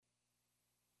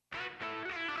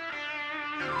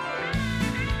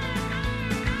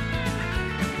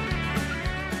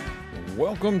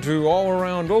Welcome to All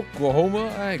Around Oklahoma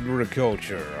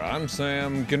Agriculture. I'm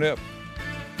Sam Knipp.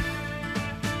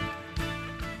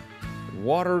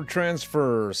 Water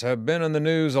transfers have been in the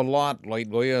news a lot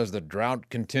lately as the drought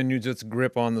continues its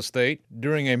grip on the state.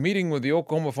 During a meeting with the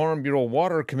Oklahoma Farm Bureau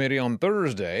Water Committee on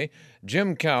Thursday,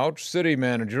 Jim Couch, city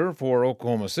manager for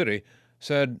Oklahoma City,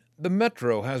 said the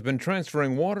Metro has been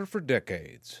transferring water for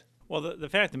decades. Well, the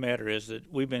fact of the matter is that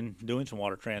we've been doing some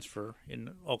water transfer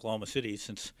in Oklahoma City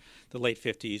since the late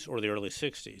 50s or the early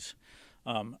 60s.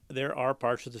 There are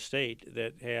parts of the state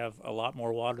that have a lot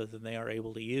more water than they are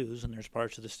able to use, and there's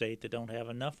parts of the state that don't have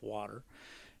enough water.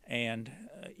 And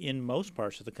in most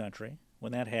parts of the country,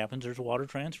 when that happens, there's water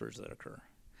transfers that occur.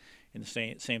 And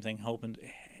the same thing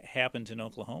happens in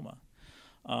Oklahoma.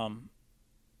 And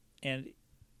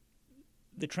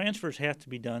the transfers have to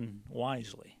be done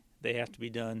wisely. They have to be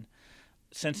done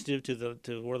sensitive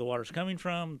to where the water's coming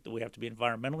from. We have to be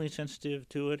environmentally sensitive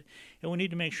to it, and we need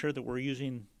to make sure that we're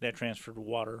using that transferred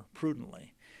water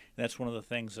prudently. And that's one of the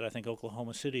things that I think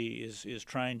Oklahoma City is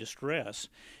trying to stress,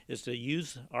 is to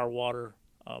use our water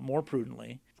more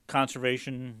prudently.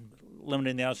 Conservation,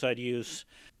 limiting the outside use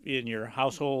in your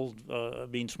household,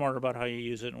 being smarter about how you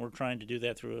use it, and we're trying to do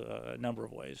that through a number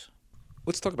of ways.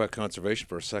 Let's talk about conservation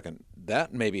for a second.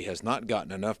 That maybe has not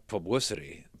gotten enough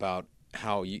publicity about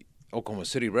how Oklahoma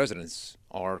City residents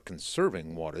are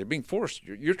conserving water. They're being forced.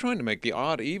 You're trying to make the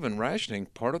odd-even rationing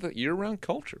part of the year-round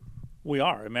culture. We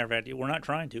are. As a matter of fact, we're not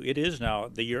trying to. It is now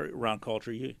the year-round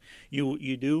culture.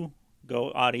 You do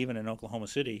go odd-even in Oklahoma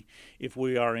City if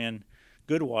we are in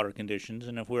good water conditions,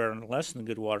 and if we are in less than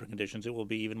good water conditions, it will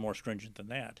be even more stringent than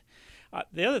that.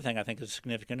 The other thing I think is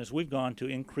significant is we've gone to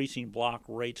increasing block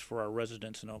rates for our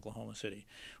residents in Oklahoma City,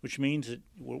 which means that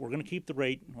we're going to keep the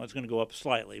rate. Well, it's going to go up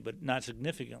slightly, but not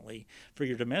significantly for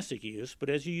your domestic use. But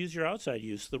as you use your outside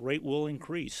use, the rate will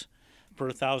increase per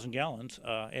 1,000 gallons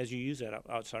as you use that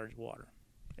outside water.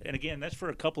 And again, that's for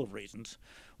a couple of reasons.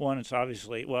 One, it's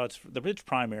obviously, it's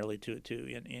primarily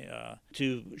to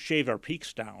shave our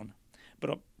peaks down,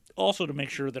 but also to make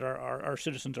sure that our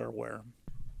citizens are aware.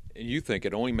 And you think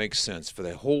it only makes sense for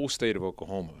the whole state of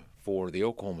Oklahoma, for the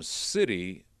Oklahoma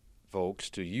City folks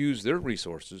to use their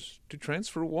resources to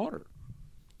transfer water?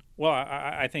 Well,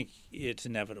 I think it's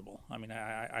inevitable. I mean,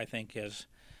 I think if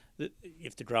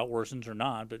the drought worsens or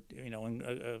not, but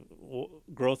when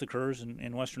growth occurs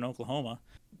in western Oklahoma,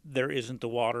 there isn't the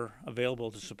water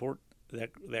available to support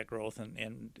that growth,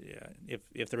 and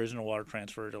if there isn't a water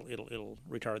transfer, it'll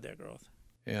retard that growth.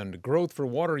 And growth for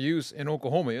water use in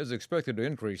Oklahoma is expected to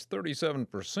increase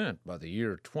 37% by the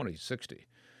year 2060.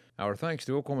 Our thanks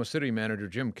to Oklahoma City Manager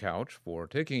Jim Couch for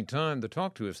taking time to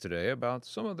talk to us today about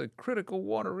some of the critical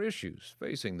water issues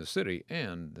facing the city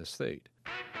and the state.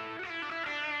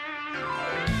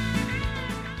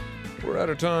 We're out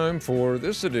of time for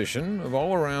this edition of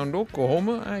All Around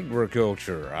Oklahoma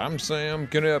Agriculture. I'm Sam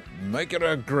Knipp. Make it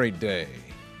a great day.